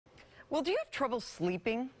Well, do you have trouble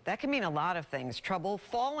sleeping? That can mean a lot of things. Trouble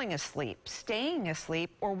falling asleep, staying asleep,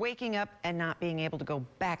 or waking up and not being able to go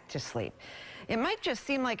back to sleep. It might just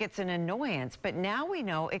seem like it's an annoyance, but now we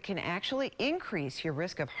know it can actually increase your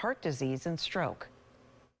risk of heart disease and stroke.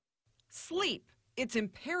 Sleep. It's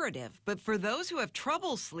imperative, but for those who have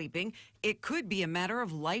trouble sleeping, it could be a matter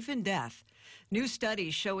of life and death. New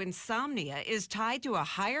studies show insomnia is tied to a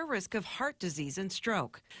higher risk of heart disease and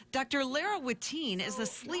stroke. Dr. Lara Wittine is a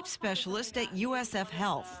sleep specialist at USF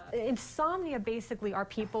Health. Insomnia basically are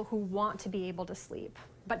people who want to be able to sleep,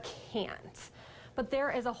 but can't. But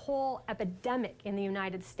there is a whole epidemic in the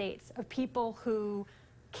United States of people who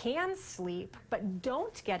can sleep, but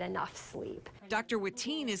don't get enough sleep. Dr.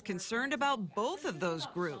 Wittine is concerned about both of those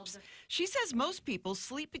groups. She says most people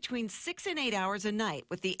sleep between 6 and 8 hours a night,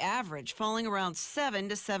 with the average falling around 7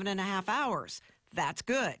 to 7.5 hours. That's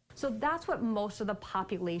good. So that's what most of the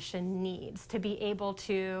population needs to be able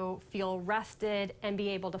to feel rested and be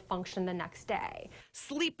able to function the next day.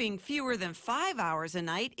 Sleeping fewer than 5 hours a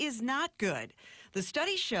night is not good. The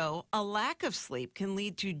studies show a lack of sleep can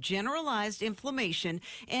lead to generalized inflammation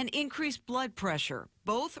and increased blood pressure,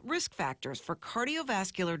 both risk factors for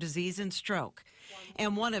cardiovascular disease and stroke.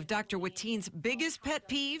 And one of Dr. Wittine's biggest pet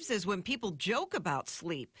peeves is when people joke about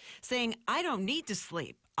sleep, saying, "I don't need to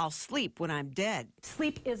sleep. I'll sleep when I'm dead."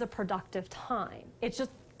 Sleep is a productive time. It's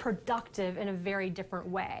just productive in a very different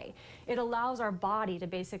way. It allows our body to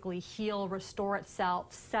basically heal, restore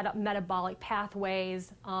itself, set up metabolic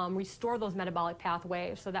pathways, restore those metabolic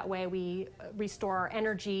pathways so that way we restore our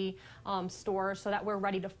energy stores so that we're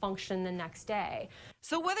ready to function the next day.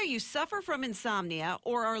 So whether you suffer from insomnia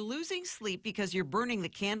or are losing sleep because you're burning the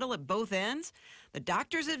candle at both ends, the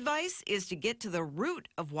doctor's advice is to get to the root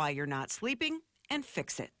of why you're not sleeping and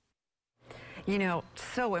fix it. You know,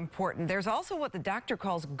 so important. There's also what the doctor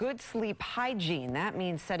calls good sleep hygiene. That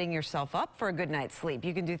means setting yourself up for a good night's sleep.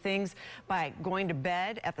 You can do things by going to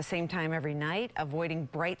bed at the same time every night, avoiding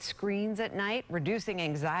bright screens at night, reducing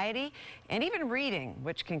anxiety, and even reading,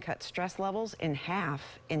 which can cut stress levels in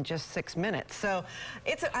half in just 6 minutes. So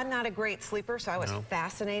I'm not a great sleeper, so I was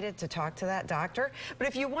fascinated to talk to that doctor. But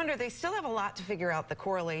if you wonder, they still have a lot to figure out the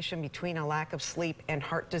correlation between a lack of sleep and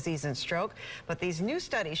heart disease and stroke. But these new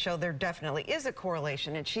studies show there definitely is a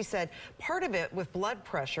correlation, and she said part of it with blood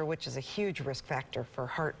pressure, which is a huge risk factor for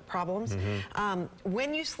heart problems.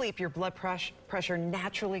 When you sleep, your blood pressure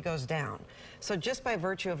naturally goes down. So just by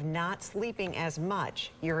virtue of not sleeping as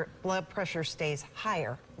much, your blood pressure stays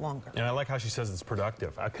higher longer. And I like how she says it's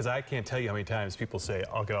productive, because I can't tell you how many times people say,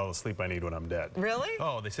 "I'll get all the sleep I need when I'm dead." Really?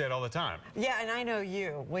 Oh, they say it all the time. Yeah, and I know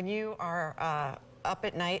you. When you are up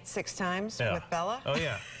at night 6 times with Bella. Oh,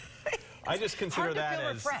 yeah. I just consider that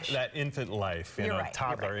as that infant life, you know,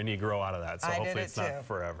 toddler, and you grow out of that. So hopefully it's not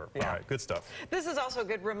forever. Yeah. All right, good stuff. This is also a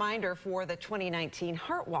good reminder for the 2019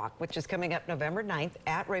 Heart Walk, which is coming up November 9th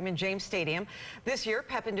at Raymond James Stadium. This year,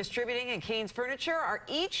 Pepin Distributing and Canes Furniture are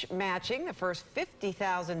each matching the first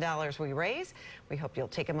 $50,000 we raise. We hope you'll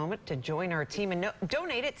take a moment to join our team and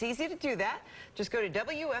donate. It's easy to do that. Just go to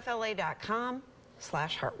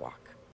WFLA.com/heartwalk.